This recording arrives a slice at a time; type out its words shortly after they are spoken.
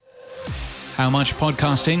How much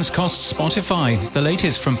podcasting's cost Spotify? The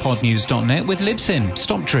latest from podnews.net with Libsyn.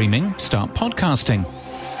 Stop dreaming, start podcasting.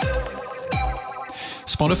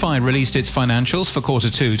 Spotify released its financials for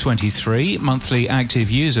Q2 23. Monthly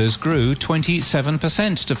active users grew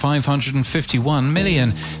 27% to 551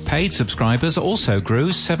 million. Paid subscribers also grew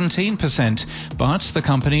 17%. But the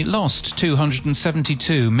company lost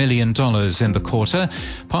 $272 million in the quarter.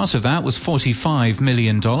 Part of that was $45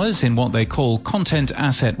 million in what they call content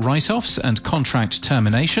asset write-offs and contract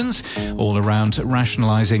terminations, all around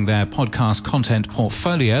rationalizing their podcast content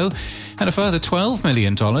portfolio, and a further $12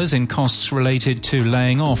 million in costs related to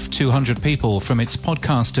laying off 200 people from its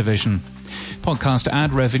podcast division. Podcast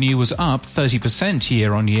ad revenue was up 30%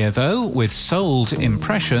 year-on-year, though, with sold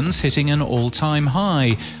impressions hitting an all-time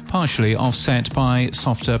high, partially offset by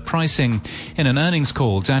softer pricing. In an earnings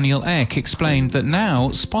call, Daniel Ek explained that now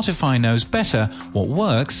Spotify knows better what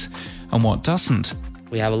works and what doesn't.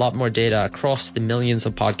 We have a lot more data across the millions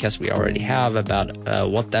of podcasts we already have about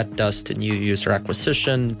what that does to new user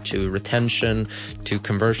acquisition, to retention, to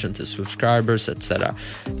conversion to subscribers, etc.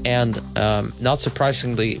 And not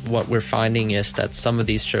surprisingly, what we're finding is that some of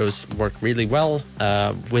these shows work really well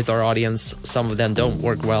with our audience. Some of them don't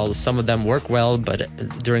work well. Some of them work well, but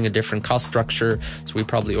during a different cost structure. So we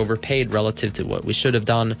probably overpaid relative to what we should have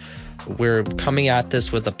done. We're coming at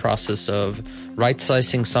this with a process of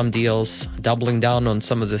right-sizing some deals, doubling down on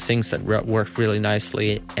some of the things that worked really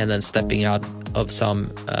nicely, and then stepping out of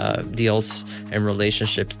some deals and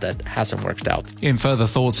relationships that hasn't worked out. In further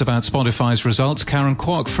thoughts about Spotify's results, Karen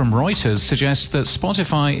Kwok from Reuters suggests that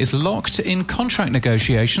Spotify is locked in contract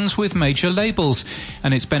negotiations with major labels,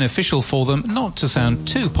 and it's beneficial for them not to sound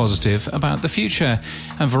too positive about the future.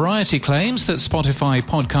 And Variety claims that Spotify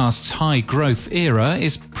Podcast's high-growth era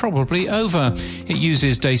is probably over. It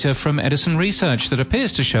uses data from Edison Research that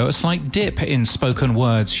appears to show a slight dip in spoken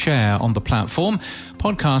words share on the platform.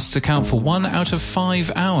 Podcasts account for 1 out of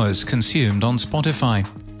 5 hours consumed on Spotify.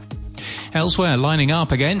 Elsewhere, lining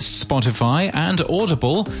up against Spotify and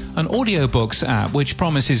Audible, an audiobooks app which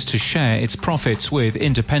promises to share its profits with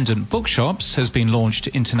independent bookshops has been launched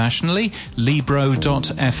internationally.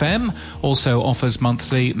 Libro.fm also offers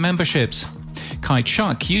monthly memberships. Kai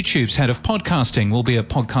Chuck, YouTube's head of podcasting, will be at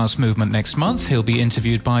Podcast Movement next month. He'll be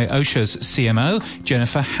interviewed by OSHA's CMO,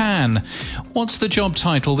 Jennifer Han. What's the job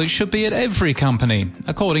title that should be at every company?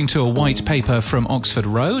 According to a white paper from Oxford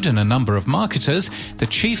Road and a number of marketers, the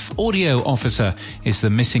Chief Audio Officer is the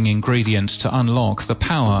missing ingredient to unlock the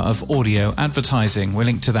power of audio advertising. We'll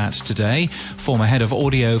link to that today. Former head of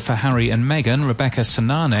audio for Harry and Meghan, Rebecca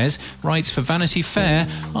Sananes, writes for Vanity Fair,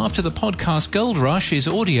 after the podcast gold rush, is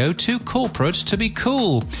audio too corporate to be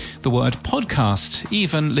cool? The word podcast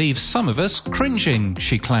even leaves some of us cringing,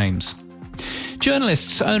 she claims.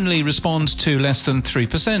 Journalists only respond to less than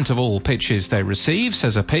 3% of all pitches they receive,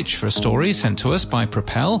 says a pitch for a story sent to us by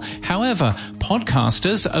Propel. However,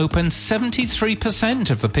 podcasters open 73%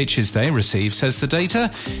 of the pitches they receive, says the data.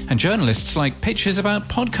 And journalists like pitches about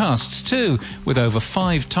podcasts too, with over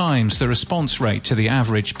 5 times the response rate to the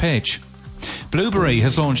average pitch. Blueberry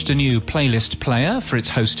has launched a new playlist player for its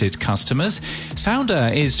hosted customers. Sounder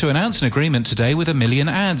is to announce an agreement today with 1 Million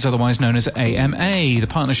Ads, otherwise known as AMA. The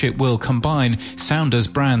partnership will combine Sounder's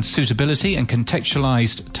brand suitability and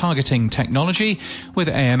contextualized targeting technology with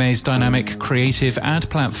AMA's dynamic creative ad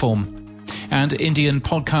platform. And Indian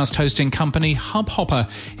podcast hosting company Hubhopper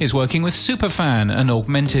is working with Superfan, an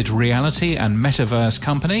augmented reality and metaverse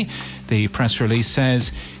company. The press release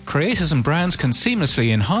says creators and brands can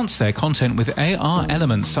seamlessly enhance their content with AR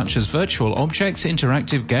elements such as virtual objects,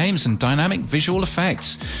 interactive games, and dynamic visual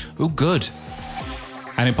effects. Oh, good.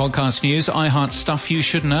 And in podcast news, iHeart's Stuff You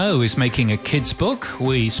Should Know is making a kids' book.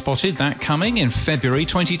 We spotted that coming in February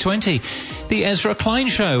 2020. The Ezra Klein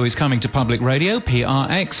Show is coming to public radio.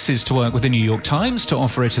 PRX is to work with the New York Times to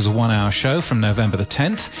offer it as a 1-hour show from November the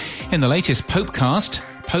 10th. In the latest Popecast,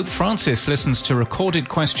 Pope Francis listens to recorded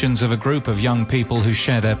questions of a group of young people who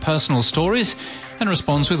share their personal stories and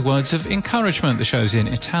responds with words of encouragement. The show's in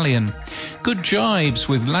Italian. Good Jibes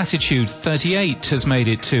with Latitude 38 has made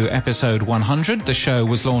it to episode 100. The show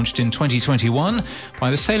was launched in 2021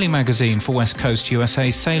 by the sailing magazine for West Coast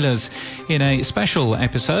USA sailors. In a special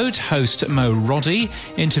episode, host Mo Roddy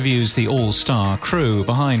interviews the all-star crew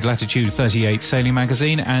behind Latitude 38 sailing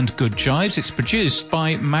magazine and Good Jibes. It's produced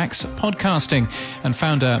by Max Podcasting, and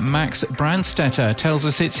founder Max Brandstetter tells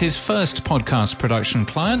us it's his first podcast production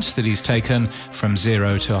client that he's taken from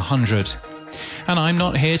 0 to 100. And I'm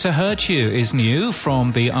Not Here to Hurt You is new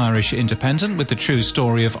from the Irish Independent with the true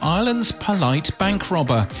story of Ireland's polite bank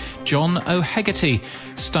robber. John O'Hegarty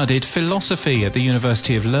studied philosophy at the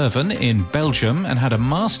University of Leuven in Belgium and had a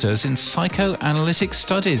master's in psychoanalytic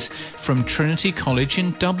studies from Trinity College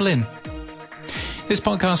in Dublin. This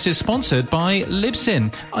podcast is sponsored by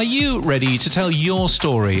Libsyn. Are you ready to tell your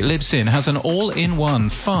story? Libsyn has an all-in-one,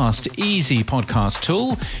 fast, easy podcast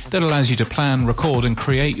tool that allows you to plan, record and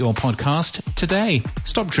create your podcast today.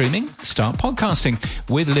 Stop dreaming, start podcasting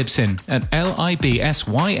with Libsyn at libsyn.com.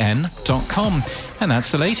 And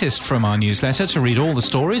that's the latest from our newsletter. To read all the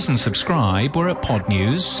stories and subscribe, we're at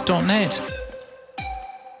podnews.net.